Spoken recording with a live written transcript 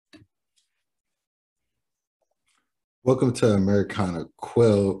Welcome to Americana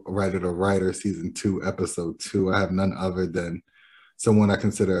Quill, Writer to Writer, Season 2, Episode 2. I have none other than someone I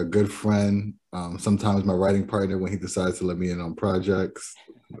consider a good friend, sometimes my writing partner when he decides to let me in on projects.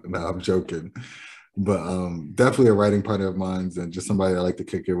 No, I'm joking. But definitely a writing partner of mine and just somebody I like to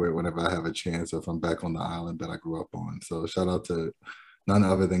kick it with whenever I have a chance or if I'm back on the island that I grew up on. So shout out to none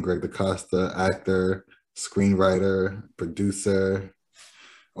other than Greg DaCosta, actor, screenwriter, producer,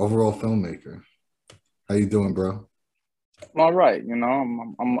 overall filmmaker. How you doing, bro? I'm all right,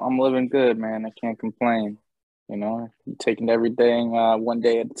 I'm living good, man. I can't complain. Taking everything one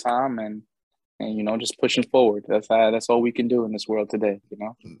day at a time, and just pushing forward. That's all we can do in this world today.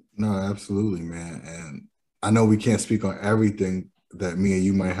 No, absolutely, man. And I know we can't speak on everything that me and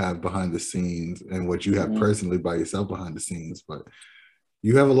you might have behind the scenes and what you have Hmm. personally by yourself behind the scenes, but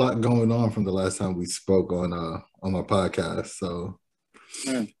you have a lot going on from the last time we spoke on my podcast. So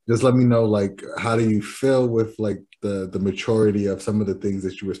just let me know, like, how do you feel with like the maturity of some of the things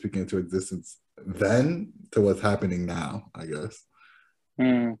that you were speaking into existence then to what's happening now, I guess.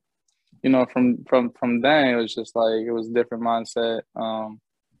 Hmm. From then it was just like it was a different mindset.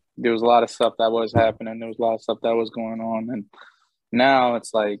 There was a lot of stuff that was happening. There was a lot of stuff that was going on, and now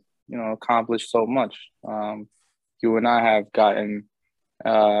it's like accomplished so much. You and I have gotten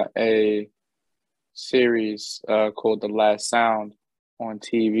a series called The Last Sound on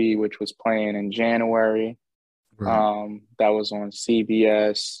TV, which was playing in January. Right. That was on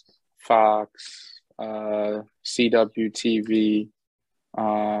CBS, Fox, CWTV,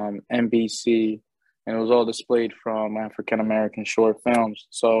 NBC, and it was all displayed from African American short films.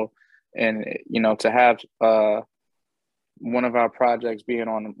 So, and to have one of our projects being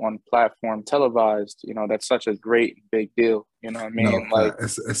on platform televised, that's such a great big deal. You know what I No, mean? Like,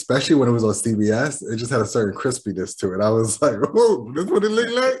 especially when it was on CBS, it just had a certain crispiness to it. I was like, "Oh, this what it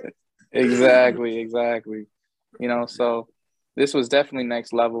looked like." exactly, exactly. So this was definitely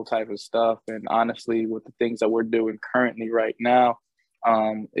next level type of stuff. And honestly, with the things that we're doing currently right now,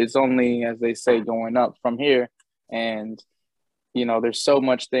 it's only, as they say, going up from here. And there's so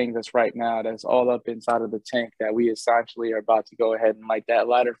much thing that's right now that's all up inside of the tank that we essentially are about to go ahead and like that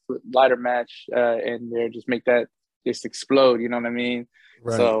lighter match in there, just make that just explode. You know what I mean?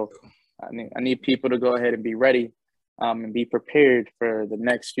 Right. So I need people to go ahead and be ready, and be prepared for the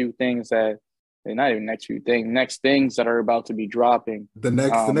next few things that, not even next few things, next things that are about to be dropping. The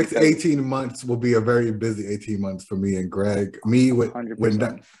next Because 18 months will be a very busy 18 months for me and Greg. Me with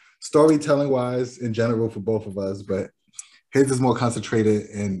 100%. storytelling wise in general for both of us, but his is more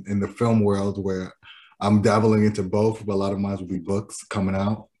concentrated in the film world where I'm dabbling into both, but a lot of mine will be books coming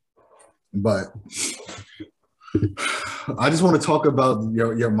out. But I just want to talk about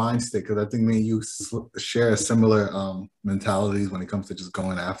your mind state because I think me and you share similar mentalities when it comes to just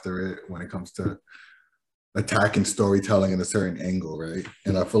going after it, when it comes to attacking storytelling in a certain angle, right?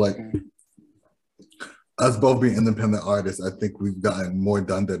 And I feel like us both being independent artists, I think we've gotten more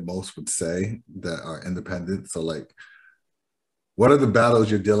done than most would say that are independent. So, like, what are the battles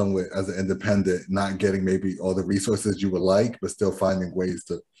you're dealing with as an independent, not getting maybe all the resources you would like, but still finding ways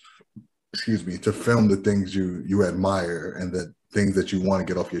to, excuse me, to film the things you admire and the things that you want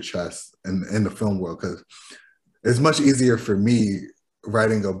to get off your chest in the film world? Because it's much easier for me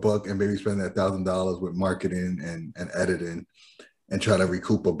writing a book and maybe spending $1,000 with marketing and editing and try to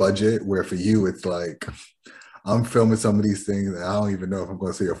recoup a budget. Where for you, it's like I'm filming some of these things and I don't even know if I'm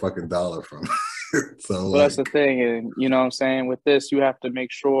going to see a fucking dollar from it. So Well, that's the like, thing. And you know what I'm saying? With this, you have to make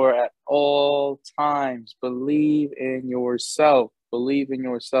sure at all times, believe in yourself. Believe in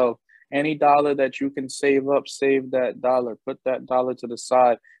yourself. Any dollar that you can save up, save that dollar. Put that dollar to the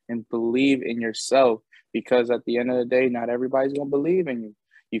side and believe in yourself. Because at the end of the day, not everybody's gonna believe in you.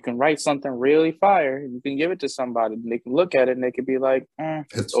 You can write something really fire, and you can give it to somebody, and they can look at it and they could be like,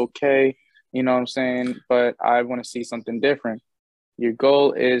 it's it's okay. You know what I'm saying? But I want to see something different. Your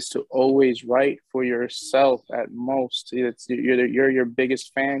goal is to always write for yourself at most. You're your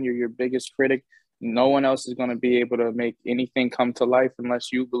biggest fan, you're your biggest critic. No one else is going to be able to make anything come to life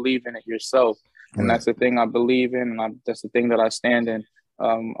unless you believe in it yourself. And right. that's the thing I believe in, and that's the thing that I stand in.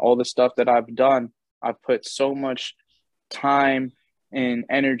 All the stuff that I've done, I've put so much time and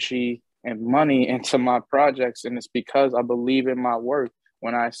energy and money into my projects, and it's because I believe in my work.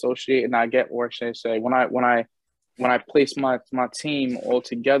 When I associate and I get work, should I say, when I place my team all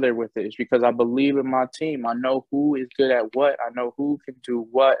together with it, it's because I believe in my team. I know who is good at what. I know who can do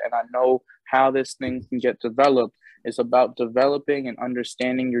what, and I know how this thing can get developed. It's about developing and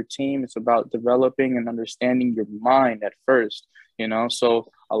understanding your team. It's about developing and understanding your mind at first.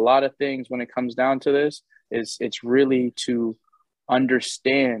 So a lot of things when it comes down to this is it's really to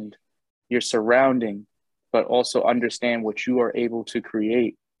understand your surrounding, but also understand what you are able to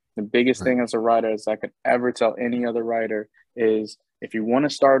create. The biggest Right. thing as a writer, as I could ever tell any other writer, is if you want to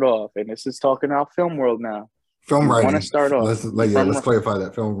start off, and this is talking about film world now, if Film you want to writing. start off Let's from clarify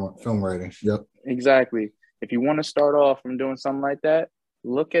that film writing. Yep. exactly, if you want to start off from doing something like that,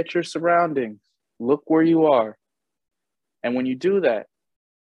 look at your surroundings, look where you are. And when you do that,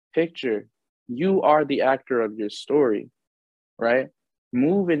 picture you are the actor of your story, right?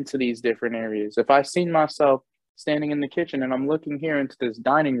 Move into these different areas. If I seen myself standing in the kitchen and I'm looking here into this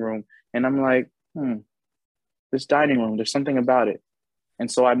dining room and I'm like, this dining room, there's something about it.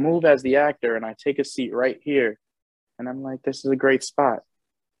 And so I move as the actor and I take a seat right here and I'm like, this is a great spot.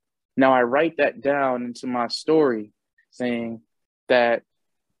 Now I write that down into my story saying that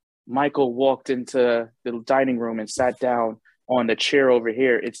Michael walked into the dining room and sat down on the chair over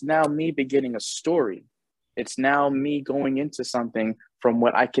here. It's now me beginning a story. It's now me going into something from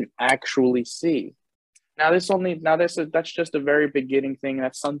what I can actually see. That's just a very beginning thing.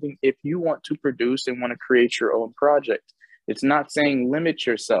 That's something if you want to produce and want to create your own project. It's not saying limit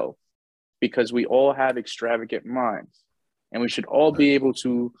yourself because we all have extravagant minds and we should all Right. be able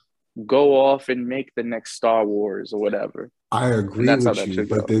to go off and make the next Star Wars or whatever. I And agree that's how with that you, should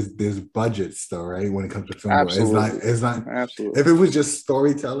but go. there's budgets though, right? When it comes to film, Absolutely. it's not. Absolutely. If it was just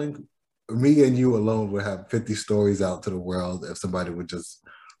storytelling, me and you alone would have 50 stories out to the world if somebody would just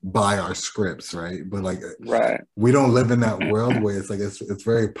buy our scripts, right? But like, Right. we don't live in that world where it's like it's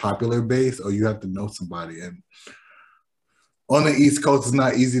very popular based, or you have to know somebody. And on the East Coast, it's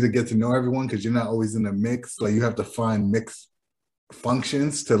not easy to get to know everyone because you're not always in the mix. Like you have to find mixed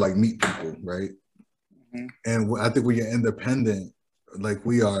functions to like meet people, right? Mm-hmm. And I think when you're independent, like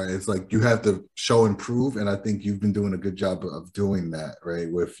we are, it's like you have to show and prove. And I think you've been doing a good job of doing that,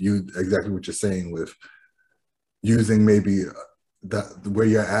 right? With you, exactly what you're saying, with using maybe that where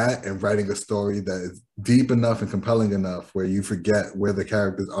you're at and writing a story that is deep enough and compelling enough where you forget where the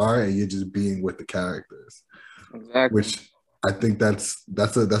characters are and you're just being with the characters, Exactly. which I think that's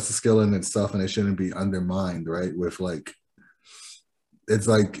a skill in itself and it shouldn't be undermined, right? With like it's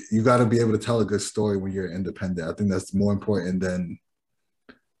like you got to be able to tell a good story when you're independent. I think that's more important than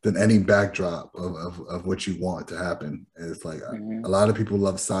any backdrop of what you want to happen. And it's like Mm-hmm. a lot of people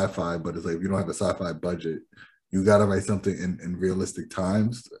love sci-fi, but it's like if you don't have a sci-fi budget, you got to write something in realistic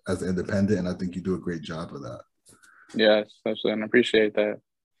times as an independent. And I think you do a great job of that. Yeah, especially, and I appreciate that.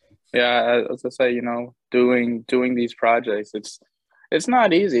 Yeah, as I say, doing these projects, it's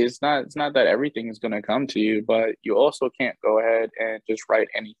not easy. It's not that everything is going to come to you, but you also can't go ahead and just write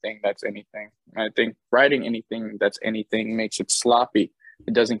anything that's anything. I think writing anything that's anything makes it sloppy.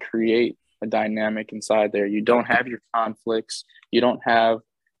 It doesn't create a dynamic inside there. You don't have your conflicts. You don't have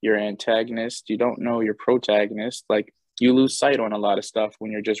your antagonist. You don't know your protagonist. Like you lose sight on a lot of stuff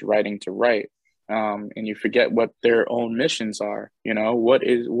when you're just writing to write. And you forget what their own missions are.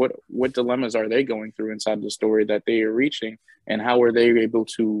 What dilemmas are they going through inside the story that they are reaching, and how are they able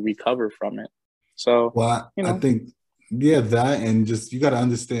to recover from it? So, Well, you I know, think, yeah, that and just you got to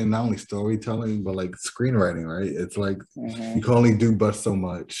understand not only storytelling, but like screenwriting, right? It's like you mhm. can only do but so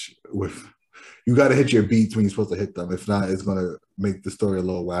much with, you got to hit your beats when you're supposed to hit them. If not, it's going to make the story a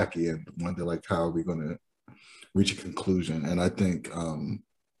little wacky and wonder like, how are we going to reach a conclusion? And I think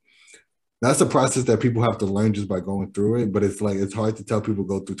that's a process that people have to learn just by going through it. But it's like, it's hard to tell people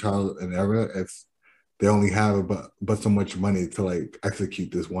go through trial and error if they only have but so much money to like execute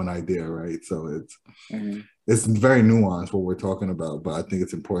this one idea, right? So Mhm. it's very nuanced what we're talking about, but I think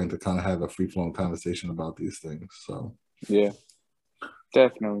it's important to kind of have a free flowing conversation about these things. Yeah,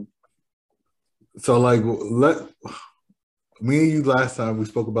 definitely. So like let me and you last time we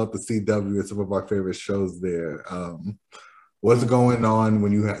spoke about the CW and some of our favorite shows there. What's Mm. going on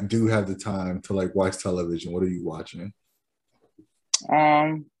when you do have the time to like watch television? What are you watching?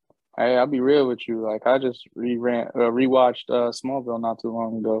 Um, I'll be real with you. Like I just rewatched Smallville not too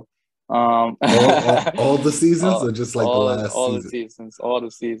long ago. Um, All the seasons or just like the last all the season? seasons, all the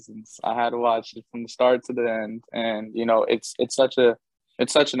seasons. I had to watch it from the start to the end, and it's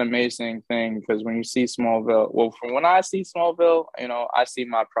such an amazing thing because when you see Smallville, well, from when I see Smallville, I see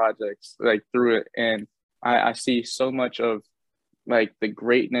my projects like through it, and I see so much of like the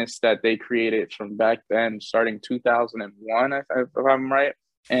greatness that they created from back then, starting 2001, if I'm right,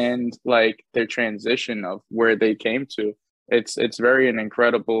 and like their transition of where they came to. It's very an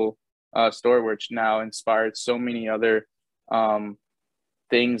incredible story, which now inspired so many other um,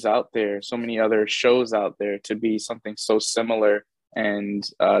 things out there, so many other shows out there to be something so similar. And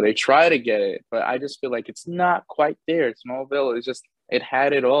they try to get it, but I just feel like it's not quite there. Smallville is just it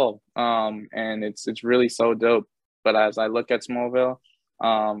had it all, and it's really so dope. But as I look at Smallville,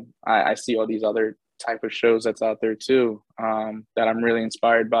 I see all these other type of shows that's out there too, that I'm really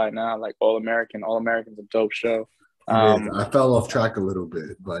inspired by now, like All American. All American's a dope show. It is. I fell off track a little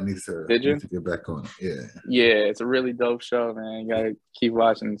bit, but I Did need you? to get back on it. Yeah. Yeah, it's a really dope show, man. You gotta keep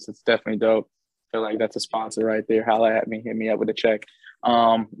watching. It's definitely dope. I feel like that's a sponsor right there. Holla at me, hit me up with a check.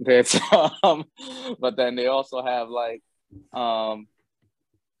 That's but then they also have like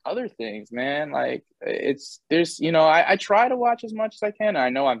other things, man. Like there's I try to watch as much as I can. I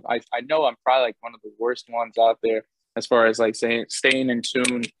know I know I'm probably like one of the worst ones out there as far as like saying staying in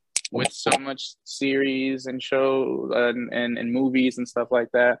tune with so much series and show and movies and stuff like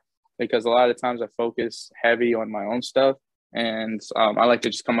that, because a lot of times I focus heavy on my own stuff, and I like to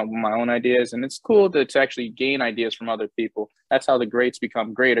just come up with my own ideas, and it's cool to actually gain ideas from other people. That's how the greats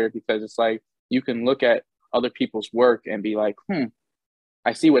become greater, because it's like you can look at other people's work and be like,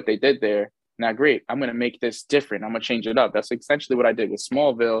 I see what they did there. Now, great, I'm going to make this different. I'm going to change it up. That's essentially what I did with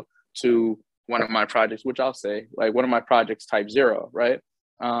Smallville to one of my projects, which I'll say, like one of my projects, Type Zero, right?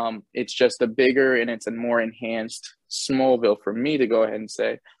 It's just a bigger and it's a more enhanced Smallville for me to go ahead and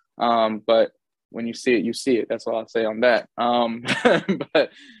say. But when you see it, you see it. That's all I'll say on that.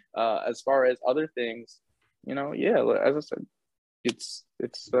 But as far as other things, yeah, as I said, it's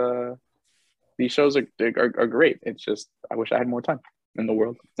these shows are great. It's just I wish I had more time in the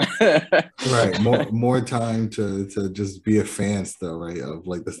world. Right. More time to just be a fan still, right? Of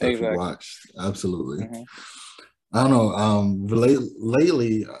like the stuff Exactly. you watch. Absolutely. Mm-hmm. I don't know.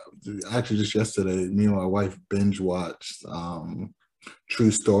 Lately, actually just yesterday, me and my wife binge watched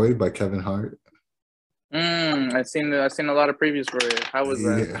True Story by Kevin Hart. I've seen a lot of previews for it. How was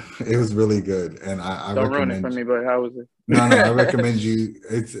that? Yeah, it was really good, and I Don't ruin it recommend. for me, but how was it? No, I recommend you.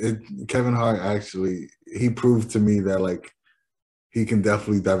 Kevin Hart actually, he proved to me that like he can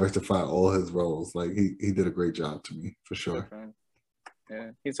definitely diversify all his roles. Like he did a great job to me for sure.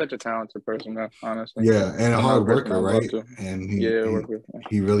 Yeah, he's such a talented person, though, honestly. Yeah, and a hard worker, right? And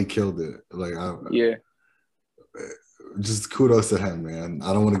he really killed it. Like yeah. Just kudos to him, man.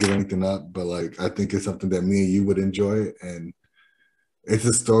 I don't want to give anything up, but like I think it's something that me and you would enjoy, and it's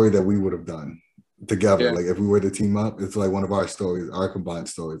a story that we would have done together. Yeah. Like if we were to team up, it's like one of our stories, our combined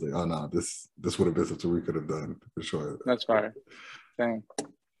stories. Like, oh no, this would have been something we could have done for sure. That's fine. Dang.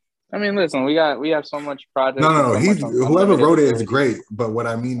 I mean, listen, we have so much project. No. Whoever wrote it is great, but what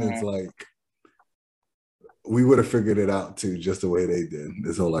I mean is like we would have figured it out too, just the way they did.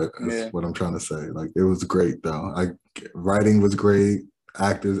 That's what I'm trying to say. Like it was great though. Writing was great.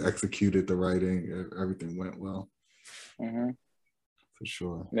 Actors executed the writing. Everything went well. Mm-hmm. For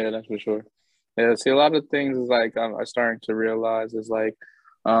sure. Yeah, that's for sure. Yeah, see, a lot of things is like I'm starting to realize is like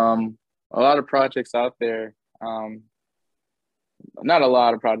a lot of projects out there. Not a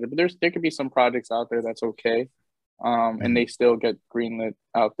lot of projects, but there could be some projects out there that's okay, and they still get greenlit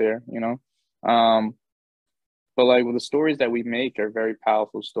out there, But like the stories that we make are very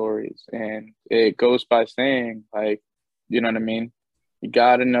powerful stories, and it goes by saying like, you know what I mean? You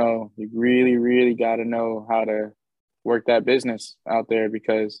really, really got to know how to work that business out there,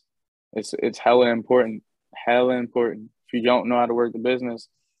 because it's hella important. If you don't know how to work the business,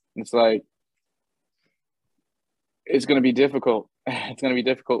 it's like, it's going to be difficult. It's going to be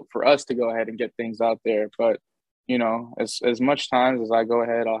difficult for us to go ahead and get things out there. But, as much times as I go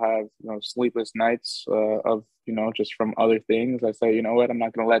ahead, I'll have, sleepless nights of, just from other things. I say, you know what, I'm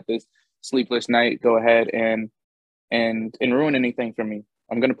not going to let this sleepless night go ahead and ruin anything for me.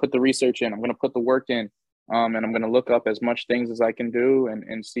 I'm going to put the research in. I'm going to put the work in. And I'm going to look up as much things as I can do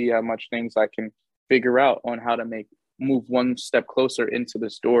and see how much things I can figure out on how to move one step closer into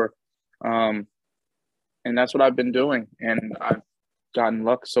this door. And that's what I've been doing. And I've gotten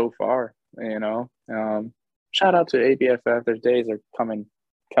luck so far, shout out to ABFF. Their days are coming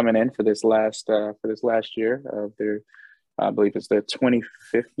in for this last year of their, I believe it's their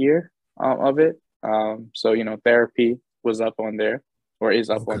 25th year of it. So, therapy was up on there, or is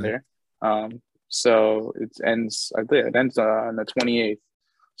up on there. So it ends on the 28th.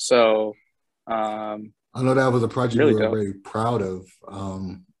 So I know that was a project really you were very proud of.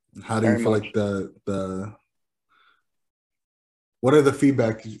 How do you feel like what are the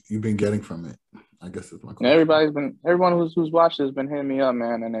feedback you've been getting from it? I guess is my question. Everyone who's watched it has been hitting me up,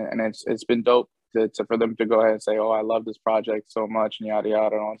 man, and it's been dope for them to go ahead and say, oh, I love this project so much, and yada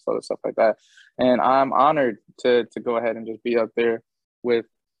yada, and all this other stuff like that. And I'm honored to go ahead and just be up there with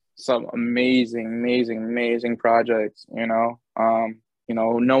some amazing projects,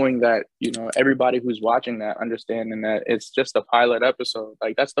 knowing that, everybody who's watching that, understanding that it's just a pilot episode.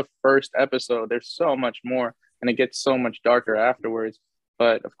 Like, that's the first episode. There's so much more, and it gets so much darker afterwards.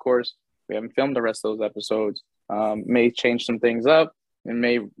 But of course, we haven't filmed the rest of those episodes. May change some things up,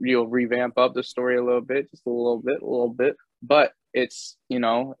 and you'll revamp up the story a little bit, just a little bit. But it's, you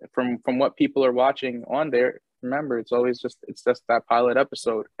know, from what people are watching on there, remember, it's just that pilot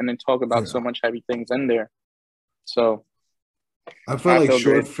episode, and then talk about so much heavy things in there. So I feel like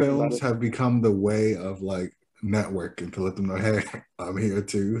short films have become the way of like networking, to let them know, hey, I'm here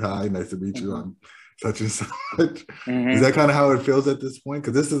too. Hi, nice to meet you. I'm such and such. Is that kind of how it feels at this point?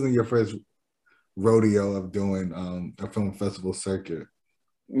 Because this isn't your first rodeo of doing a film festival circuit.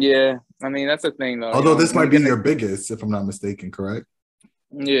 Yeah, I mean, that's the thing though. Although this might be your biggest, if I'm not mistaken, correct?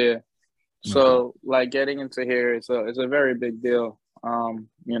 Yeah. So like getting into here is a very big deal.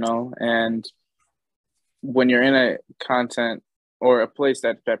 You know, and when you're in a content or a place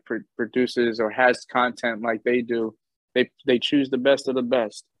that produces or has content like they do, they choose the best of the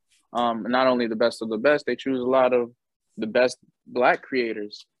best. Not only the best of the best, they choose a lot of the best Black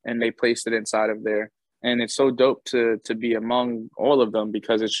creators, and they place it inside of there. And it's so dope to be among all of them,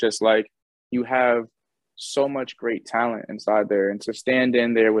 because it's just like you have so much great talent inside there, and to stand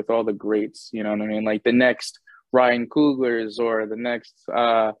in there with all the greats, you know what I mean? Like the next Ryan Cooglers or the next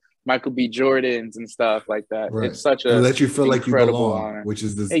Michael B. Jordans and stuff like that. Right. It's such a let you feel like you belong, honor. which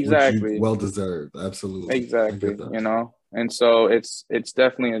is this exactly which you well deserved. Absolutely. Exactly. You know, and so it's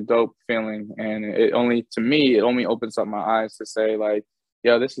definitely a dope feeling, and it only opens up my eyes to say like,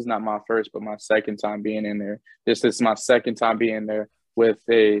 yo, this is not my first, but my second time being in there. This is my second time being there with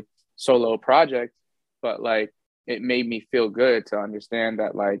a solo project, but like it made me feel good to understand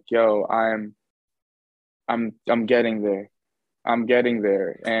that like, yo, I'm getting there. I'm getting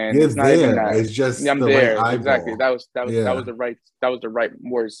there, and You're it's not there. Even that. It's just I'm the there. right Exactly. That was the right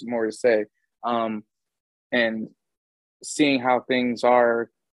words more to say. And seeing how things are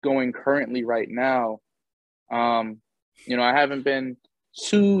going currently right now, you know, I haven't been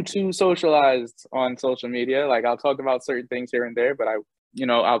too socialized on social media. Like I'll talk about certain things here and there, but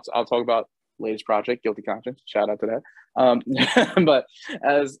I'll talk about latest project, Guilty Conscience. Shout out to that. But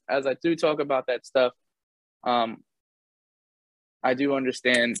as I do talk about that stuff, I do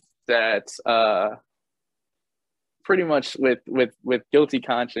understand that pretty much with Guilty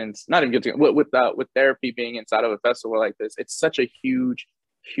Conscience, not even guilty, with therapy being inside of a festival like this, it's such a huge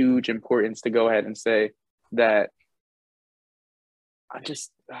importance to go ahead and say that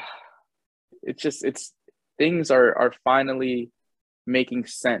it's things are finally making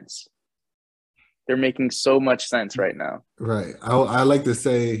sense. They're making so much sense right now. Right. I like to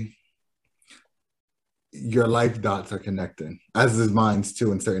say your life dots are connecting, as is mine's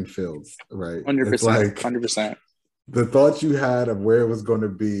too in certain fields, right? 100%. It's like 100%. The thoughts you had of where it was going to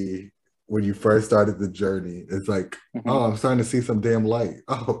be when you first started the journey, it's like, oh, I'm starting to see some damn light.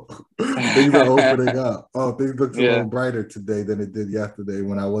 Oh, things are opening up. Oh, things look a little brighter today than it did yesterday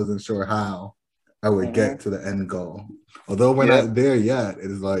when I wasn't sure how I would get to the end goal. Although we're not there yet,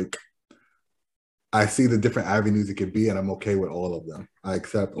 it is like, I see the different avenues it could be, and I'm okay with all of them. I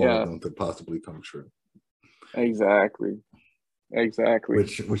accept all of them to possibly come true. Exactly.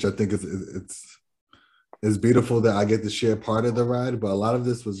 Which I think it's beautiful that I get to share part of the ride, but a lot of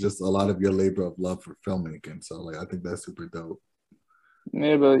this was just a lot of your labor of love for filmmaking. So like, I think that's super dope.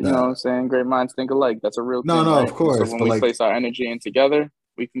 Yeah, but you know what I'm saying? Great minds think alike. That's a real thing. No, right? of course. So when we place our energy in together,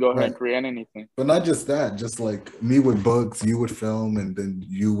 we can go ahead and create anything. But not just that, just like me with books, you with film, and then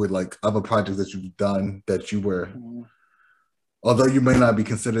you with like other projects that you've done that you were, although you may not be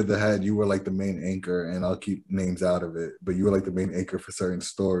considered the head, you were like the main anchor, and I'll keep names out of it, but you were like the main anchor for certain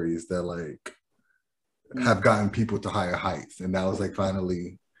stories that like have gotten people to higher heights. And now it's like,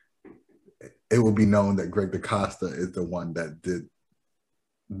 finally, it will be known that Greg DaCosta is the one that did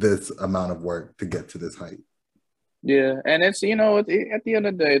this amount of work to get to this height. Yeah, and it's, you know, at the end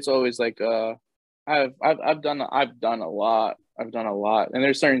of the day, it's always like I've done a lot, and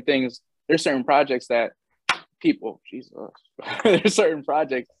there's certain projects that people, Jesus, there's certain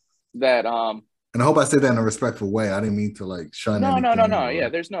projects that and I hope I said that in a respectful way. I didn't mean to like shun anything. No. Yeah,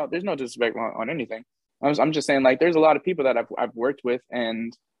 there's no disrespect on anything. I'm just saying, like, there's a lot of people that I've worked with,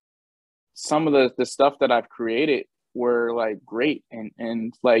 and some of the stuff that I've created were like great,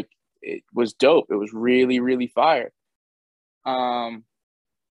 and like it was dope. It was really fire. You know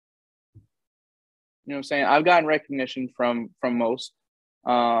what I'm saying? I've gotten recognition from most,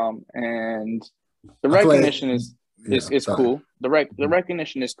 and the recognition is cool. The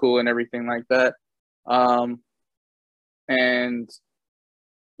recognition is cool and everything like that. And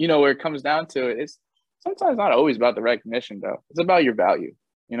you know, where it comes down to it, it's sometimes not always about the recognition, though. It's about your value.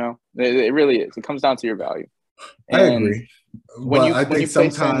 You know, it really is. It comes down to your value. And I agree. But I think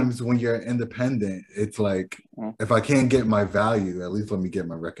sometimes when you're independent, it's like, if I can't get my value, at least let me get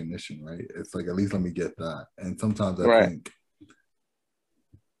my recognition, right? It's like, at least let me get that. And sometimes I think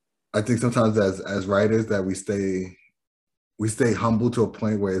I think sometimes as writers that we stay humble to a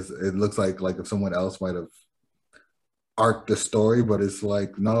point where it looks like if someone else might have arc the story, but it's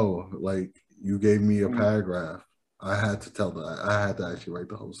like, no, like you gave me a Mm. paragraph. I had to tell that. I had to actually write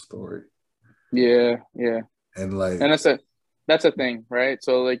the whole story. Yeah, yeah. And like, And that's a thing, right?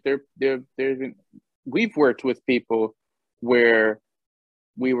 So like there's been we've worked with people where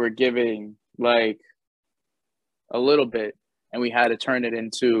we were giving like a little bit and we had to turn it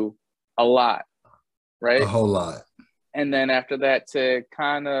into a lot, a right? whole lot. And then after that to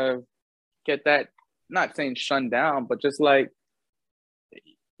kind of get that, not saying shunned down, but just like,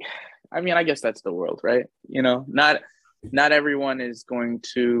 I mean, I guess that's the world, right? Not everyone is going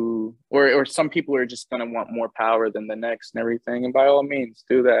to, or some people are just going to want more power than the next and everything. And by all means,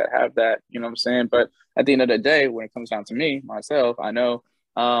 do that, have that, you know what I'm saying? But at the end of the day, when it comes down to me, myself, I know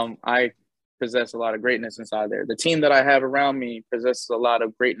I possess a lot of greatness inside there. The team that I have around me possesses a lot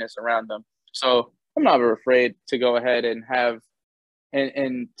of greatness around them. So I'm not afraid to go ahead and have,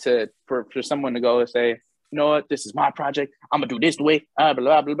 and to for someone to go and say, you know what, this is my project. I'm gonna do this the way, blah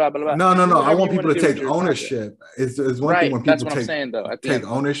blah blah blah blah. No, no, Do no. I whatever want you want people to to do with take your project. ownership. It's one thing Right. when That's people what I'm saying though. At the take end.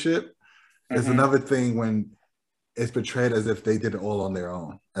 ownership. It's Mm-hmm. another thing when it's portrayed as if they did it all on their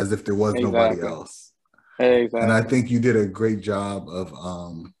own, as if there was nobody Exactly. else. And I Exactly. think you did a great job of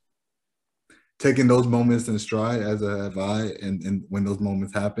taking those moments in stride, as have I, and when those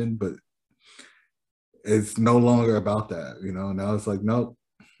moments happen. But it's no longer about that, you know. Now it's like, nope,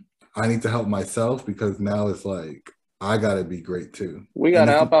 I need to help myself because now it's like I gotta be great too. We And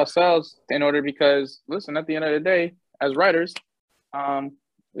gotta it's help ourselves in order, because listen, at the end of the day, as writers, um,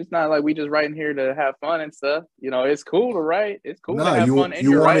 it's not like we just writing here to have fun and stuff. It's cool to write. It's cool to no, have fun in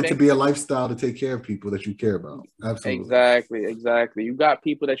you your want it to writing. be a lifestyle to take care of people that you care about. Absolutely. Exactly, exactly. You got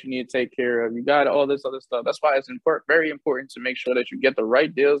people that you need to take care of. You got all this other stuff. That's why it's important, very important to make sure that you get the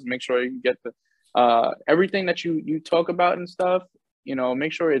right deals. Make sure you get the everything that you talk about and stuff.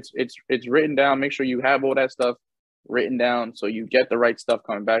 Make sure it's written down. Make sure you have all that stuff written down so you get the right stuff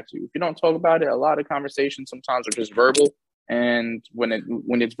coming back to you. If you don't talk about it, a lot of conversations sometimes are just verbal. And when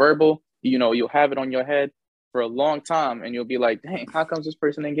it's verbal, you'll have it on your head for a long time, and you'll be like, "Dang, how comes this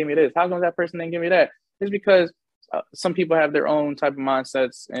person didn't give me this? How comes that person didn't give me that?" It's because some people have their own type of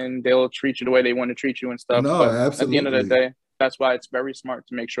mindsets, and they'll treat you the way they want to treat you and stuff. No, But at the end of the absolutely. day, that's why it's very smart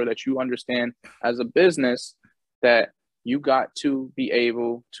to make sure that you understand as a business that you got to be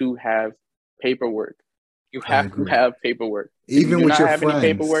able to have paperwork. You I have to agree. have paperwork. If you Even do with not your have any friends.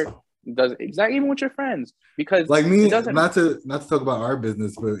 paperwork, does exactly, even with your friends, because Like it me, doesn't. not to talk about our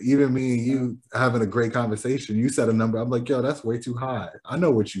business, but even me and Mm, you having a great conversation. You said a number. I'm like, yo, that's way too high. I know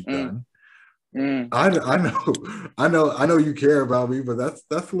what you've mm, done. mm. I know, I know you care about me, but that's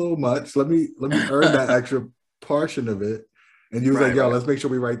a little much. Let me earn that extra portion of it. And you was like, Right, yo, right. let's make sure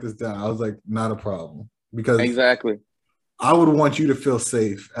we write this down. I was like, not a problem. Because Exactly. I would want you to feel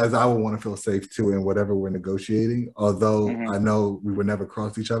safe as I would want to feel safe too in whatever we're negotiating. Although Hmm. I know we would never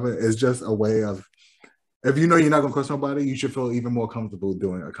cross each other. It's just a way of if you know you're not gonna cross nobody, you should feel even more comfortable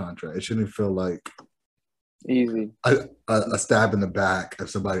doing a contract. It shouldn't feel like Easy. a stab in the back if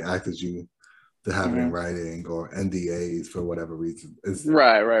somebody asks you to have it in Hmm. writing or NDAs for whatever reason. Is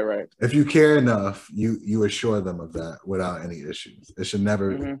Right, right, right. if you care enough, you assure them of that without any issues. It should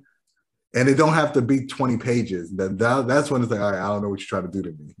never, Hmm. and it don't have to be 20 pages. That's when it's like, all right, I don't know what you're trying to do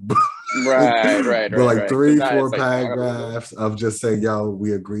to me. Right, right, But right, like right. Because three, now four it's like, dang, I gotta do this. paragraphs of just saying, yo,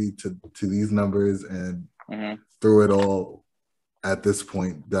 we agreed to these numbers and Hmm. through it all at this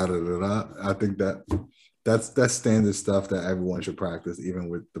point, da da da da. I think that's standard stuff that everyone should practice, even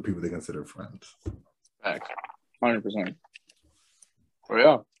with the people they consider friends. Facts. 100%.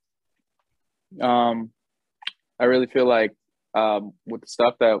 Oh yeah. I really feel like with the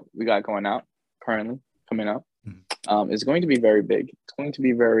stuff that we got going out currently coming up, it's going to be very big. It's going to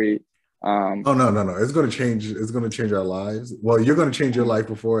be very Oh no, no, no! It's going to change. It's going to change our lives. Well, you're going to change your mhm, life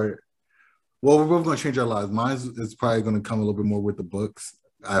before. Well, we're both going to change our lives. Mine is probably going to come a little bit more with the books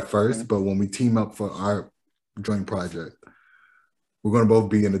at first, mhm. but when we team up for our joint project, we're going to both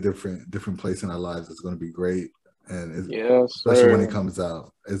be in a different place in our lives. It's going to be great, and Yes, especially when it sir. comes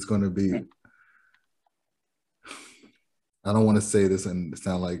out, it's going to be. Mm. I don't want to say this and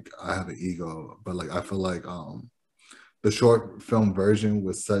sound like I have an ego, but like I feel like the short film version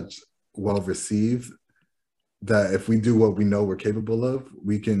was such well received that if we do what we know we're capable of,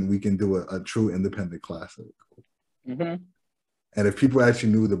 we can do a true independent classic. Mhm. And if people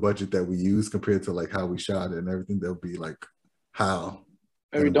actually knew the budget that we use compared to like how we shot it and everything, they'll be like, how?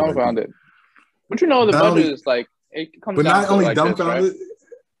 And Maybe it'll be like the dumbfounded. But the not budget only is like, it comes but down not to only like this, right? dumbfounded,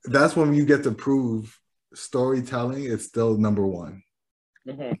 that's when you get to prove storytelling is still number one.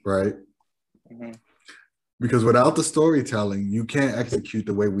 Mm-hmm. right? Mm-hmm. Because without the storytelling, you can't execute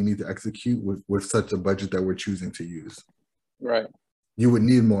the way we need to execute with such a budget that we're choosing to use. Right. You would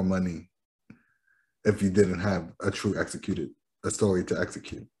need more money if you didn't have a story to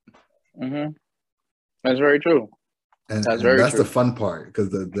execute. Mm-hmm. That's very true. That's And very that's the true. fun part, because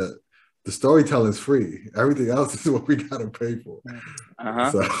the storytelling is free. Everything else is what we gotta pay for.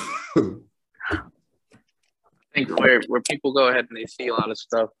 Uh-huh. So I think where people go ahead and they see a lot of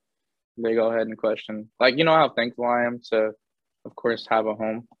stuff, they go ahead and question. Like, you know how thankful I am to, of course, have a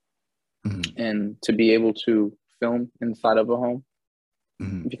home and to be able to film inside of a home,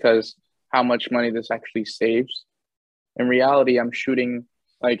 because how much money this actually saves. In reality, I'm shooting,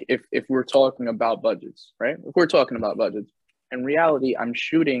 like, if we're talking about budgets, right? If we're talking about budgets, in reality, I'm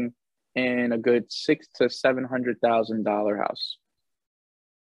shooting in a good $600,000 to $700,000 house.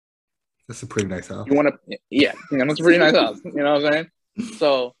 that's a pretty nice house. You want to, yeah, it's a pretty nice house. You know what I'm saying?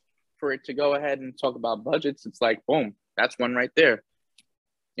 So for it to go ahead and talk about budgets, it's like, boom, that's one right there.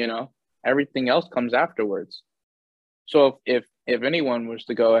 You know, everything else comes afterwards. So if anyone was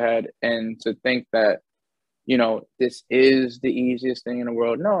to go ahead and to think that, you know, this is the easiest thing in the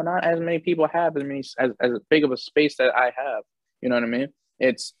world, no, not as many people have as big of a space that I have. You know what I mean?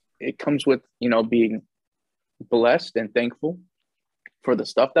 It comes with, you know, being blessed and thankful for the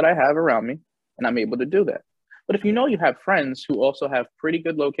stuff that I have around me, and I'm able to do that. But if you know you have friends who also have pretty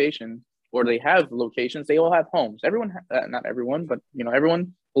good locations, or they have locations, they all have homes. Everyone, not everyone, but you know,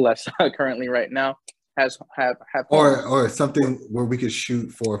 everyone blessed currently right now have homes. Or something where we could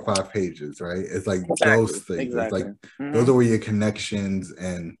shoot 4 or 5 pages, right? It's like Exactly, those things. It's exactly. like those Mm-hmm. are where your connections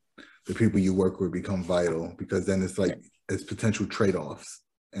and the people you work with become vital, because then it's like it's potential trade-offs,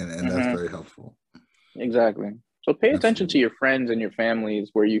 and that's Mm-hmm. very helpful. Exactly. So pay attention to Absolutely. your friends and your families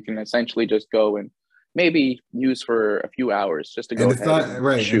where you can essentially just go and maybe use for a few hours just to And go it's ahead not and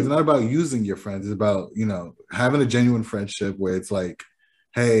right. And it's shoot. not about using your friends. It's about, having a genuine friendship where it's like,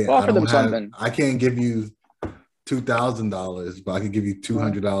 hey, Offer them something. I can't give you $2,000, but I could give you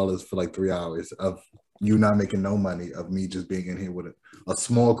Mm-hmm. $200 for like 3 hours of you not making no money, of me just being in here with a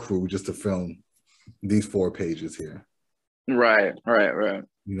small crew just to film these 4 pages here. Right, right, right.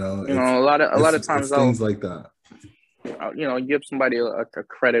 You know, You know, a lot of times it's I'll, things like that. you know, give somebody a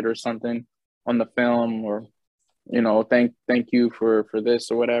credit or something on the film, or you know, thank you for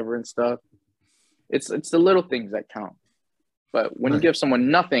this or whatever and stuff. It's the little things that count. But when you Right. give someone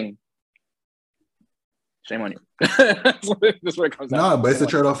nothing, shame on you. That's what it comes down No, to. but it's Shame a on you.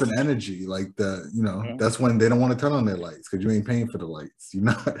 trade-off in energy. Like Mhm. that's when they don't want to turn on their lights because you ain't paying for the lights.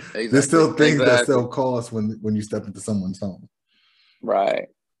 There's Exactly. still things that Exactly. still cost when you step into someone's home. Right.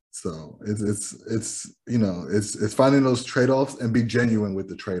 So it's finding those trade-offs and be genuine with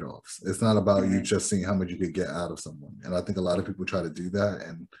the trade-offs. It's not about you Mm-hmm. just seeing how much you could get out of someone. And I think a lot of people try to do that,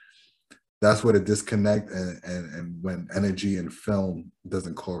 and that's where the disconnect and when energy and film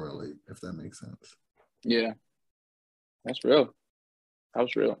doesn't correlate, if that makes sense. Yeah, that's real. That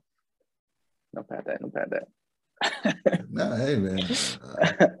was real. No pat that. No pat that. Nah, hey man.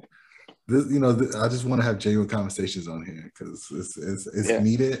 I just want to have genuine conversations on here because it's Yeah.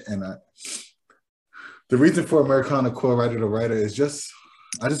 needed. And the reason for Americana Core Writer to Writer is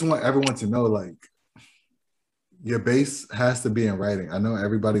I just want everyone to know, like, your base has to be in writing. I know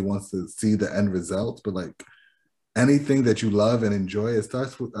everybody wants to see the end results, but like anything that you love and enjoy, it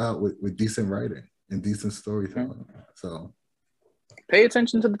starts with decent writing and decent Mhm. storytelling. So Pay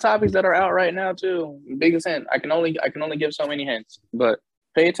attention to the topics that are out right now too. Biggest hint. I can only give so many hints, but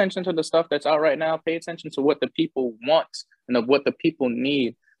pay attention to the stuff that's out right now. Pay attention to what the people want and of what the people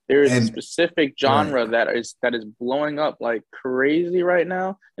need. There is a and specific right. genre that is blowing up like crazy right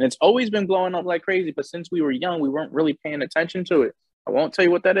now, and it's always been blowing up like crazy. But since we were young, we weren't really paying attention to it. I won't tell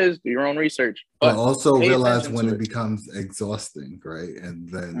you what that is. Do your own research, But but also pay realize attention when to it it. becomes exhausting, right? And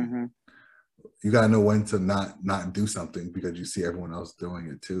then Mm-hmm. you gotta know when to not do something because you see everyone else doing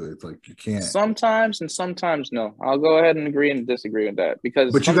it too. It's like you can't. Sometimes and sometimes no. I'll go ahead and agree and disagree with that,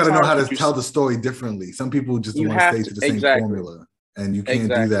 because But you got to know sometimes how to what you tell the story differently. Some people just you want to have stay to, to the same exactly, formula, and you can't do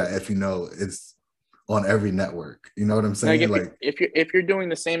exactly. that if it's on every network. You know what I'm Like saying? Like, if you're doing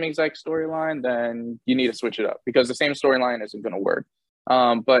the same exact storyline, then you need to switch it up because the same storyline isn't going to work.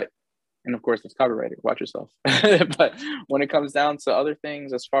 But and of course it's copyrighted. Watch yourself. But when it comes down to other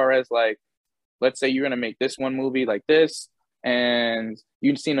things, as far as like, let's say you're going to make this one movie like this, and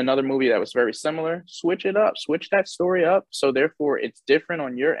you've seen another movie that was very similar, switch it up, switch that story up. So therefore it's different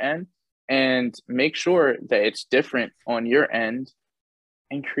on your end, and make sure that it's different on your end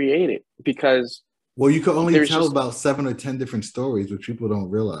and create it, because Well, you could only There's tell just about 7 or 10 different stories, which people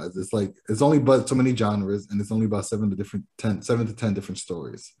don't realize. It's like it's only but so many genres, and it's only about 7 to 10 different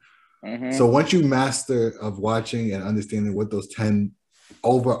stories. hmm So once you master of watching and understanding what those 10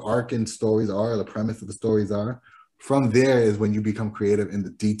 overarching stories are, the premise of the stories are, from there is when you become creative in the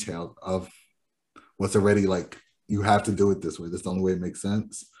detail of what's already like you have to do it this way. That's the only way it makes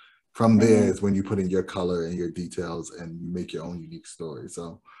sense. From there hmm is when you put in your color and your details and you make your own unique story.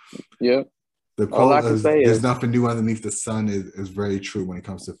 So yeah. the All I quote can is say there's is nothing new underneath the sun is very true when it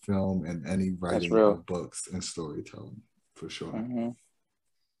comes to film and any that's writing real. of books and storytelling for sure. hmm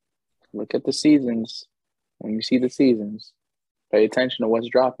Look at the seasons. When you see the seasons, pay attention to what's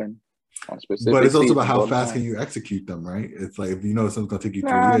dropping on But specific it's also about seasons how all the fast can time. you execute them, right? It's like if you know something's gonna take you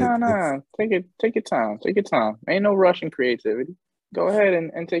 3 years, it's Nah. Take your time. Take your time. Ain't no rush in creativity. Go ahead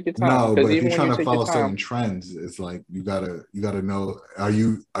and take your time. no, Because but if you're even when trying you to take your follow time, certain trends, it's like you gotta know are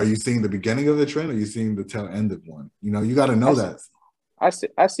you seeing the beginning of the trend or are you seeing the tail end of one? You gotta I know see, that.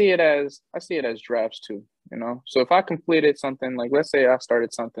 I see it as drafts too. You know, so if I completed something like, let's say I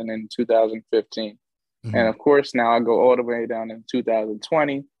started something in 2015, and Mhm. of course now I go all the way down in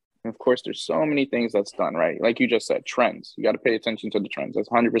 2020. And of course, there's so many things that's done right. Like you just said, trends. You got to pay attention to the trends. That's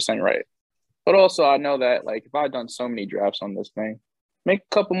 100% right. But also, I know that like if I've done so many drafts on this thing, make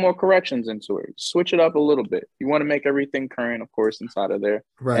a couple more corrections into it, switch it up a little bit. You want to make everything current, of course, inside of there,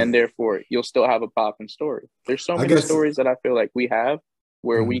 and Right. therefore you'll still have a popping story. There's so I many guess stories that I feel like we have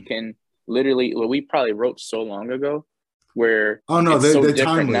where we mhm. can literally, well, we probably wrote so long ago, where Oh no, it's they're so they're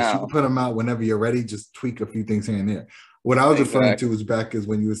different timeless. You can now. put them out whenever you're ready. Just tweak a few things here and there. What I was referring to Exactly. was back is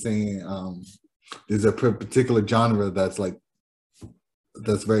when you were saying there's a particular genre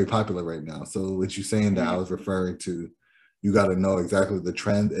that's very popular right now. So what you're saying that I Mm-hmm. was referring to, you got to know exactly the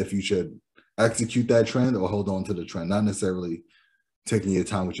trend if you should execute that trend or hold on to the trend. Not necessarily taking your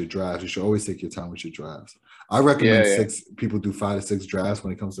time with your drafts. You should always take your time with your drafts. I Yeah, recommend yeah. six people do 5 to 6 drafts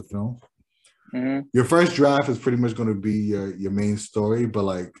when it comes to film. Mm-hmm. Your first draft is pretty much going to be your main story, but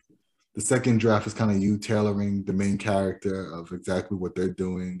like the second draft is kind of you tailoring the main character of exactly what they're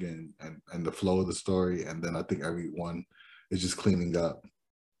doing and the flow of the story. And then I think everyone is just cleaning up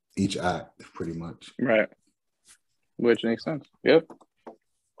each act pretty much. Right. Which makes sense. Yep.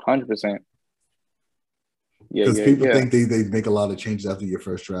 100%. Yeah, Because yeah, people yeah. think they make a lot of changes after your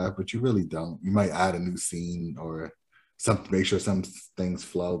first draft, but you really don't. You might add a new scene or something, make sure some things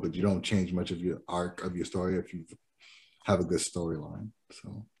flow, but you don't change much of your arc of your story if you have a good storyline.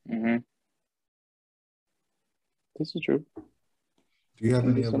 So, Mm-hmm. This is true. do you have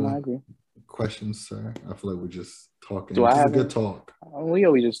any 100%. I other agree. questions, sir? I feel like we're just talking, Do which I is a have good any? talk. We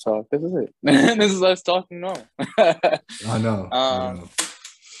always just talk. This is it. This is us talking normal. I know, I um,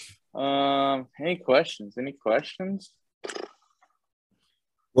 know. any questions? Any questions?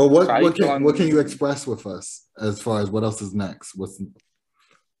 Well, So how you feel what can you on express with us as far as what else is next? What's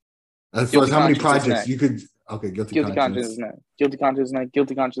as far as guilty how many conscience is projects you next? could? Okay, guilty Guilty conscience is conscience. next. Guilty conscience is next.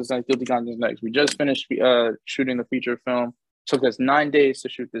 Guilty conscience is next. Guilty conscience is next. We just finished shooting the feature film. Took us 9 days to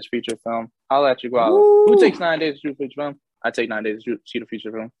shoot this feature film. I'll let you go out. Who Woo! takes 9 days to shoot a feature film? I take 9 days to shoot a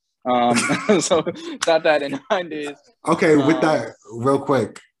feature film. So got that in 9 days. Okay, with Um, that, real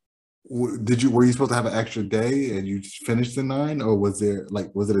quick, were you supposed to have an extra day and you just finished in 9, or was it a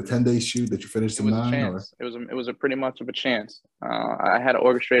 10-day shoot that you finished it in was a 9, or chance. It was a pretty much of a chance. I had to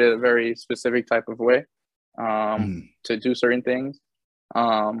orchestrate it a very specific type of way Mhm. to do certain things.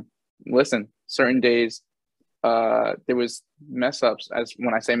 Um, Listen, certain days there was mess ups. As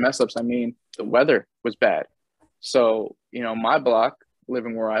when I say mess ups, I mean the weather was bad. So my block,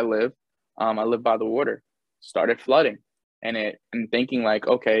 living where I live by the water, started flooding, and thinking like,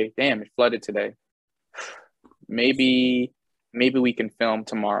 okay, damn, it flooded today. Maybe we can film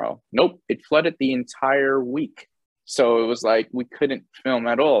tomorrow. Nope, it flooded the entire week. So it was like we couldn't film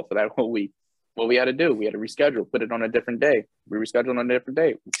at all for that whole week. What we had to do, we had to reschedule, put it on a different day. We rescheduled on a different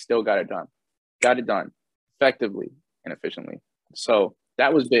day. We still got it done. Got it done effectively and efficiently. So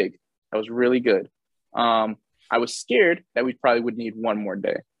that was big. That was really good. I was scared that we probably would need one more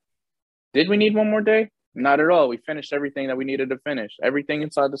day. Did we need one more day? Not at all. We finished everything that we needed to finish. Everything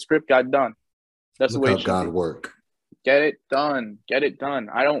inside the script got done. That's the Look way how it should God be. work. Get it done. Get it done.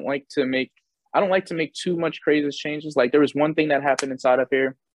 I don't like to make too much crazy changes. Like there was one thing that happened inside of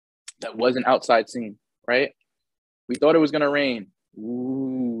here that was an outside scene, right? We thought it was gonna rain.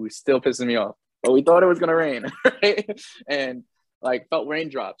 Ooh, it's still pissing me off. But we thought it was gonna rain, right? And like felt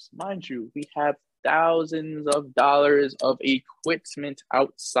raindrops. Mind you, we have thousands of dollars of equipment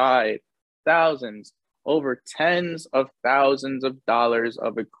outside. Thousands. Over tens of thousands of dollars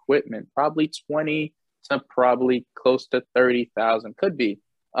of equipment. Probably 20 to probably close to 30,000. Could be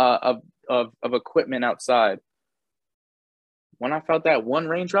of of equipment outside. When I felt that one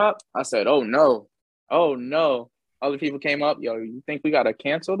raindrop, I said, "Oh no, oh no!" Other people came up, yo, you think we gotta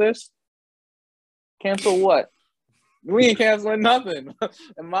cancel this? Cancel what? We ain't canceling nothing.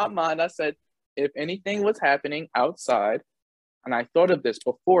 In my mind, I said, if anything was happening outside, and I thought of this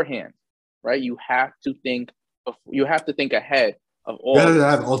beforehand, right? You have to think ahead of all. You gotta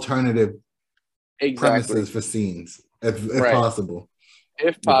have alternative exactly premises for scenes, if right. possible.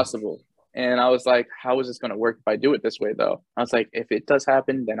 If possible. And I was like, how is this going to work if I do it this way, though? I was like, if it does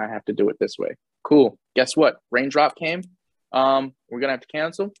happen, then I have to do it this way. Cool. Guess what? Raindrop came. We're going to have to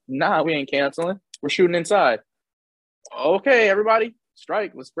cancel. Nah, we ain't canceling. We're shooting inside. Okay, everybody,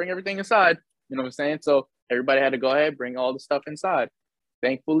 strike. Let's bring everything inside. You know what I'm saying? So everybody had to go ahead, bring all the stuff inside.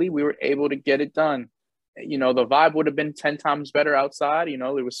 Thankfully, we were able to get it done. You know, the vibe would have been 10 times better outside. You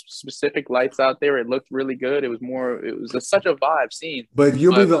know, there was specific lights out there. It looked really good. It was such a vibe scene. But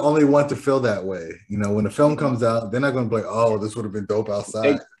you'll be the only one to feel that way. You know, when the film comes out, they're not going to be like, oh, this would have been dope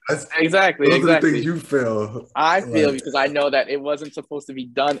outside. Exactly. Those are the things you feel. I feel because I know that it wasn't supposed to be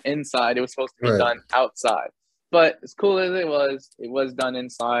done inside. It was supposed to be done outside. But as cool as it was done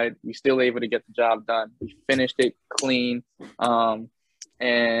inside. We still able to get the job done. We finished it clean. And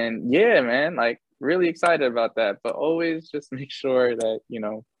yeah, man, like, really excited about that, but always just make sure that, you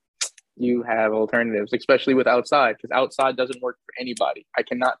know, you have alternatives, especially with outside, because outside doesn't work for anybody. I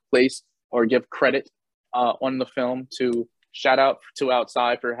cannot place or give credit on the film to shout out to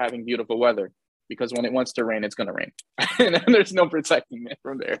outside for having beautiful weather, because when it wants to rain, it's going to rain. And there's no protecting it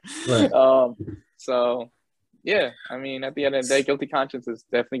from there. Right. So, yeah, I mean, at the end of the day, Guilty Conscience is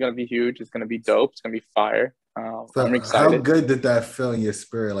definitely going to be huge. It's going to be dope. It's going to be fire. So I'm excited. How good did that feel in your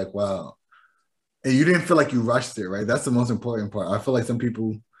spirit? Like, wow. And you didn't feel like you rushed it, right? That's the most important part. I feel like some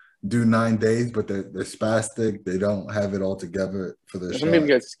people do 9 days, but they're spastic. They don't have it all together for their Some people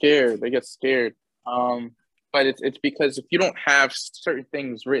get scared. They get scared. But it's because if you don't have certain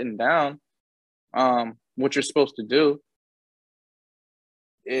things written down, what you're supposed to do,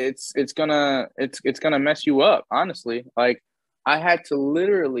 it's gonna mess you up, honestly. Like, I had to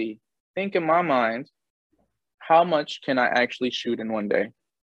literally think in my mind, how much can I actually shoot in one day?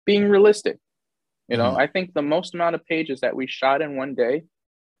 Being realistic. You know, I think the most amount of pages that we shot in one day,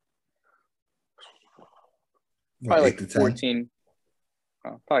 probably like 14,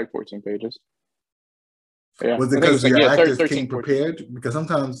 probably 14 pages. Yeah. Was it because your actors came prepared? Because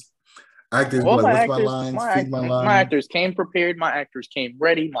sometimes actors like, what's my lines, feed my lines. My actors came prepared. My actors came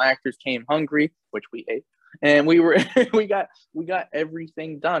ready. My actors came hungry, which we ate. And we got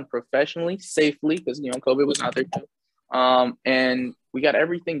everything done professionally, safely, because, you know, COVID was out there too. And we got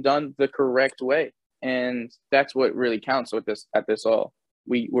everything done the correct way. And that's what really counts with this all.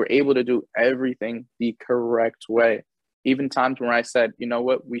 We were able to do everything the correct way. Even times where I said, you know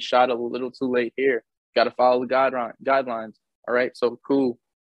what, we shot a little too late here. Got to follow the guidelines. All right, so cool.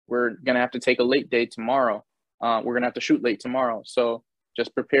 We're going to have to take a late day tomorrow. We're going to have to shoot late tomorrow. So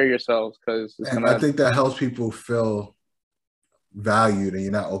just prepare yourselves, because I think that helps people feel valued and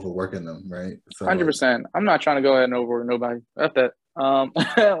you're not overworking them, right? So 100%. I'm not trying to go ahead and overwork nobody. That's that.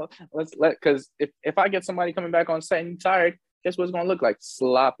 Because if I get somebody coming back on set and tired, guess what it's gonna look like?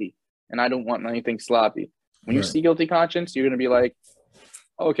 Sloppy. And I don't want anything sloppy. When you see Guilty Conscience, you're gonna be like,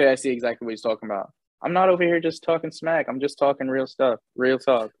 okay, I see exactly what he's talking about. I'm not over here just talking smack. I'm just talking real stuff, real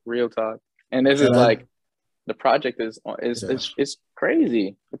talk. And this is like, the project is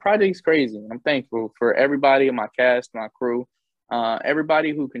crazy. The project is crazy. I'm thankful for everybody in my cast, my crew,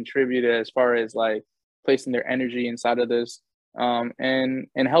 everybody who contributed as far as like placing their energy inside of this. And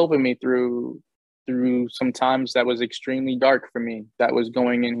helping me through some times that was extremely dark for me, that was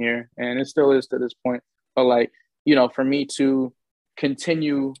going in here, and it still is to this point. But like, you know, for me to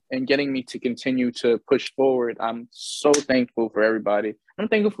continue and getting me to continue to push forward, I'm so thankful for everybody. I'm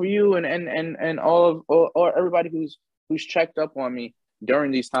thankful for you and all everybody who's checked up on me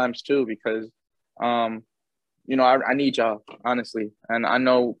during these times too, because you know, I need y'all, honestly. And I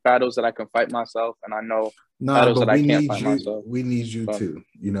know battles that I can fight myself, and I know battles that I can't fight myself. We need you too,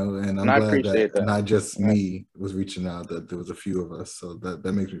 you know, and I'm glad that not just me was reaching out, that there was a few of us. So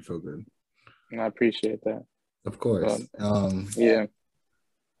that makes me feel good. And I appreciate that. Of course. Yeah.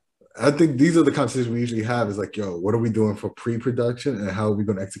 I think these are the conversations we usually have, is like, yo, what are we doing for pre-production and how are we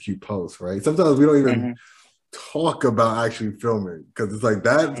going to execute post, right? Sometimes we don't even talk about actually filming, because it's like,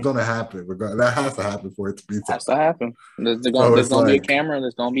 that's going to happen. That has to happen for it to be something. Has to happen. There's going to be a camera.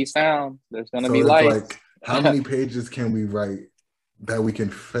 There's going to be sound. There's going to be lights. Like, how many pages can we write that we can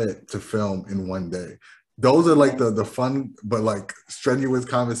fit to film in one day? Those are like the fun, but like strenuous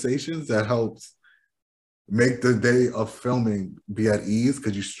conversations that helps make the day of filming be at ease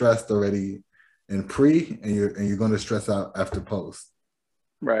because you stressed already in pre, and you're going to stress out after post.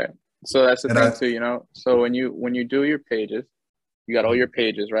 Right. So that's the And thing I too, you know. So when you do your pages, you got all your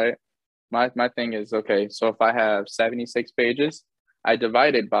pages, right? My thing is, okay, so if I have 76 pages, I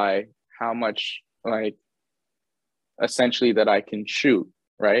divide it by how much, like, essentially that I can shoot,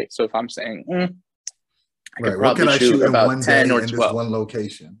 right? So if I'm saying I could right, what can probably I shoot shoot in about one 10 day or in this 12. one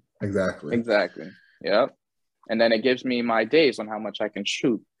location? Exactly. Exactly. Yep. And then it gives me my days on how much I can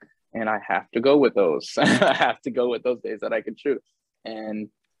shoot. And I have to go with those. I have to go with those days that I can shoot. And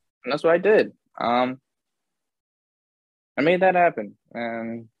that's what I did. I made that happen,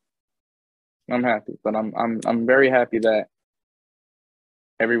 and I'm happy. But I'm very happy that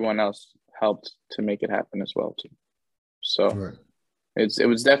everyone else helped to make it happen as well too. So Right. it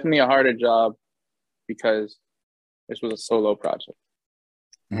was definitely a harder job because this was a solo project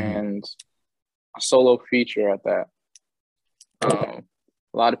Mm-hmm. and a solo feature at that.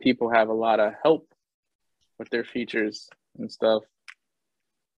 A lot of people have a lot of help with their features and stuff.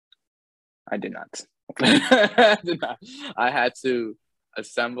 I did not. I did not. I had to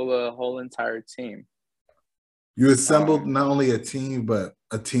assemble a whole entire team. You assembled Um, not only a team, but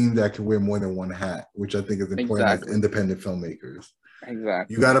a team that can wear more than one hat, which I think is important as exactly, independent filmmakers. You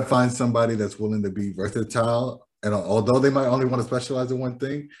exactly. got to find somebody that's willing to be versatile. And although they might only want to specialize in one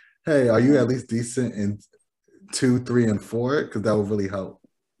thing, hey, are you Hmm. at least decent in two, three, and four? Because that will really help.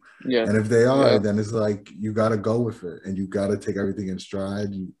 Yeah, And if they are, yeah, then it's like you got to go with it, and you got to take everything in stride.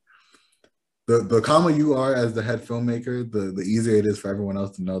 The calmer you are as the head filmmaker, the easier it is for everyone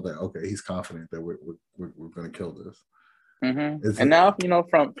else to know that okay, he's confident that we're going to kill this. It's And now, you know,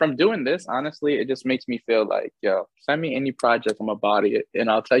 from doing this, honestly, it just makes me feel like, yo, send me any project, I'm gonna body it,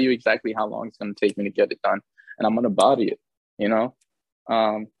 and I'll tell you exactly how long it's gonna take me to get it done, and I'm gonna body it. You know,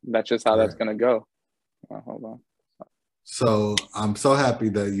 that's just how that's right. gonna go. Hold on. So I'm so happy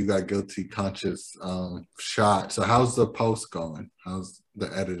that you got guilty conscious shot. So how's the post going? How's the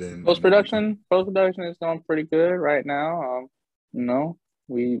editing and everything? Post production is going pretty good right now. You know,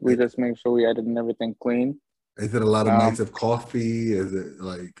 we Is just make sure we edit and everything clean. it a lot of nights Um, of coffee? Is it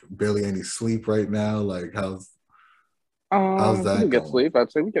like barely any sleep right now? Like how's we do that get going? sleep.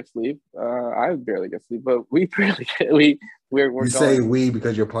 I'd say we get sleep. I barely get sleep, but we barely get we're You say going. we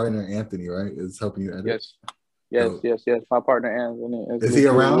because your partner Anthony, right, is helping you edit. Yes, yes, So yes, yes. My partner Anthony is is he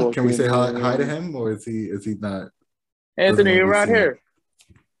literally around? Can we walking say hi to in. him, or is he not? Doesn't Anthony, want you to be around seen. here?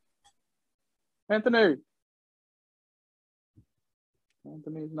 Anthony,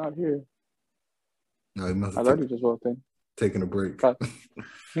 Anthony's not here. No, he must I have thought he just walked in. taken a break. But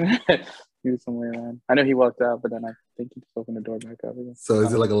he was somewhere around. I know he walked out, but then I think he just opened the door back up again. So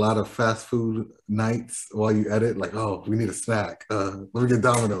is it like a lot of fast food nights while you edit? Like, oh, we need a snack. Let me get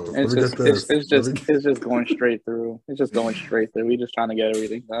Domino's. Let me get this. Let me get... It's just going straight through. It's just going straight through. We just trying to get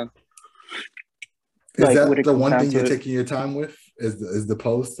everything done. Is Like when that it the comes one down thing you're to it. taking your time with? Is the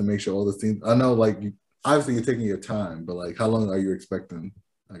post to make sure all the scenes? I know, like, obviously you're taking your time, but like, how long are you expecting?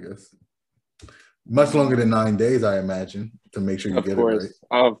 I guess much longer than 9 days, I imagine, to make sure you get it right.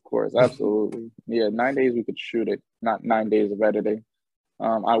 Of course, absolutely. Yeah, 9 days we could shoot it, not 9 days of editing.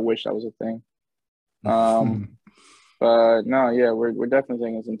 I wish that was a thing. Um, but no, yeah, we're definitely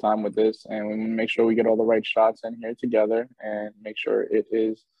taking some time with this, and we make sure we get all the right shots in here together, and make sure it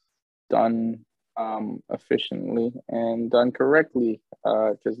is done efficiently and done correctly.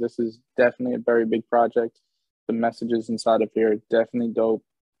 Because this is definitely a very big project. The messages inside of here are definitely dope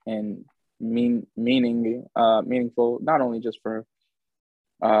and meaningful, not only just for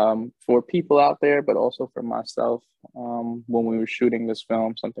people out there, but also for myself. When we were shooting this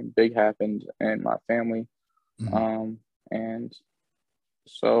film, something big happened in my family, Mhm. and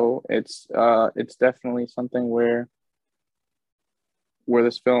so it's definitely something where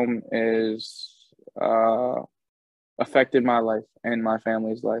this film is uh, affected my life and my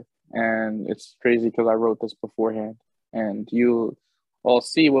family's life, and it's crazy because I wrote this beforehand, and you all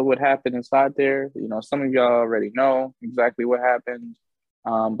see what would happen inside there. You know, some of y'all already know exactly what happened.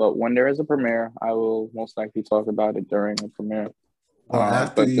 But when there is a premiere, I will most likely talk about it during the premiere. Well,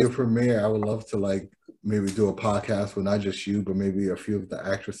 after But your just premiere, I would love to like maybe do a podcast with not just you, but maybe a few of the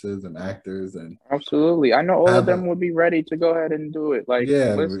actresses and actors and absolutely, I know all of have them a would be ready to go ahead and do it. Like,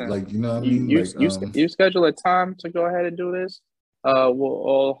 yeah, listen, like you know what I mean? Like you schedule a time to go ahead and do this. We'll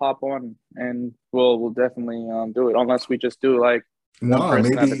all hop on and we'll definitely do it. Unless we just do like one no,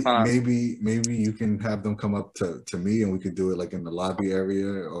 person at a maybe time. maybe you can have them come up to me and we could do it like in the lobby area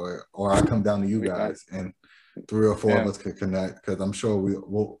or I come down to you We can, guys and three or four of yeah, us could connect because I'm sure we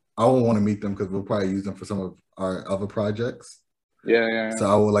will I will want to meet them because we'll probably use them for some of our other projects. Yeah. So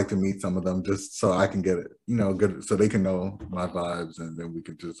I would like to meet some of them just so I can get it, good, so they can know my vibes, and then we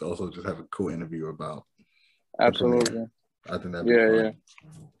could just also just have a cool interview about the premiere. Absolutely. I think that'd be fun. Yeah.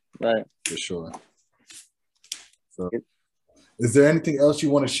 Right. For sure. So, is there anything else you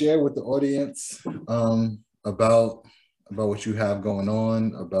want to share with the audience about what you have going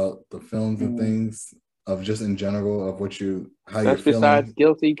on, about the films and things, of just in general, of how you're feeling? Besides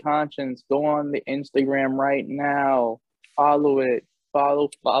Guilty Conscience, go on the Instagram right now. Follow it. Follow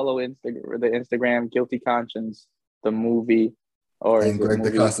Instagram, the Instagram Guilty Conscience, the movie, and Greg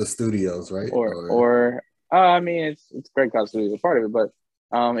DaCosta Studios, right? Or I mean, it's Greg DaCosta Studios, part of it, but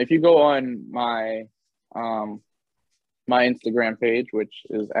if you go on my my Instagram page, which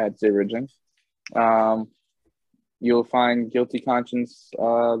is @Zirigen, you'll find Guilty Conscience,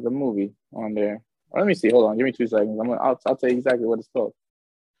 the movie, on there. Let me see. Hold on. Give me 2 seconds. I'll tell you exactly what it's called.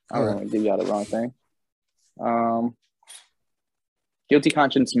 I don't want to give you all the wrong thing. Guilty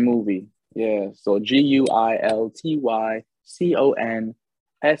Conscience movie. Yeah. So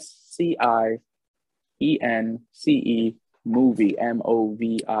GUILTYCONSCIENCE movie,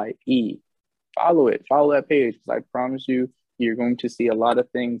 MOVIE. Follow it. Follow that page, because I promise you're going to see a lot of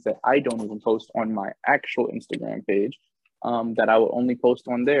things that I don't even post on my actual Instagram page, that I will only post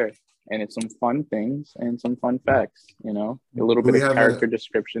on there. And it's some fun things and some fun facts, a little bit of character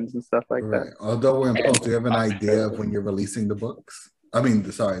descriptions and stuff like that. Although we're in post, do you have an idea of when you're releasing the books? I mean,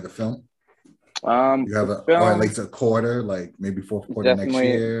 the film? You have or like a quarter, like maybe fourth quarter next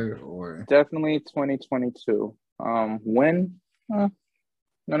year, or definitely 2022. When?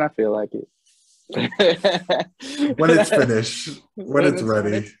 When I feel like it. When it's finished, when it's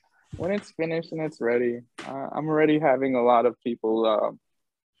ready. When it's finished and it's ready. I'm already having a lot of people.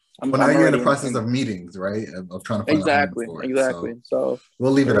 Now you're in the process of meetings, right? Of trying to find exactly. So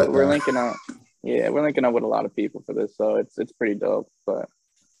we'll leave it at that. We're linking up. Yeah, we're linking up with a lot of people for this, so it's pretty dope. But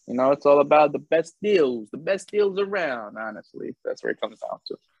it's all about the best deals around. Honestly, that's where it comes down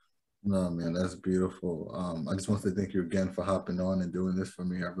to. No, man, that's beautiful. I just want to thank you again for hopping on and doing this for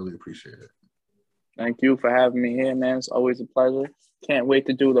me. I really appreciate it. Thank you for having me here, man. It's always a pleasure. Can't wait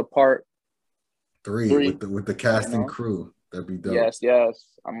to do the part 3 with the cast and crew. That'd be dope. Yes.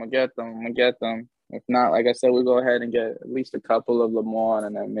 I'm gonna get them. If not, like I said, we'll go ahead and get at least a couple of them on,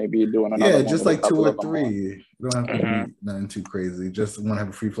 and then maybe doing another one. Yeah, just like 2 or 3. You don't have to be nothing too crazy. Just want to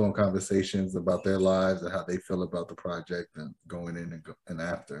have free-flowing conversations about their lives and how they feel about the project and going in and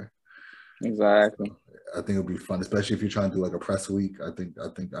after. Exactly. So I think it'll be fun, especially if you're trying to do like a press week. I think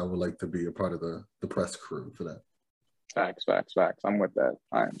I would like to be a part of the press crew for that. Facts. I'm with that.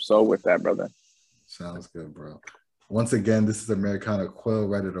 I am so with that, brother. Sounds good, bro. Once again, this is Americana Quill,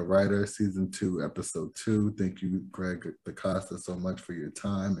 Writer to Writer, Season 2, Episode 2. Thank you, Greg DaCosta, so much for your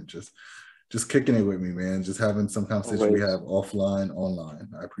time and just kicking it with me, man. Just having some conversation we have offline, online.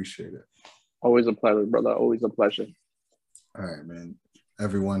 I appreciate it. Always a pleasure, brother. Always a pleasure. All right, man.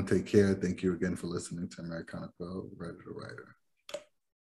 Everyone, take care. Thank you again for listening to Americana Quill, Writer to Writer.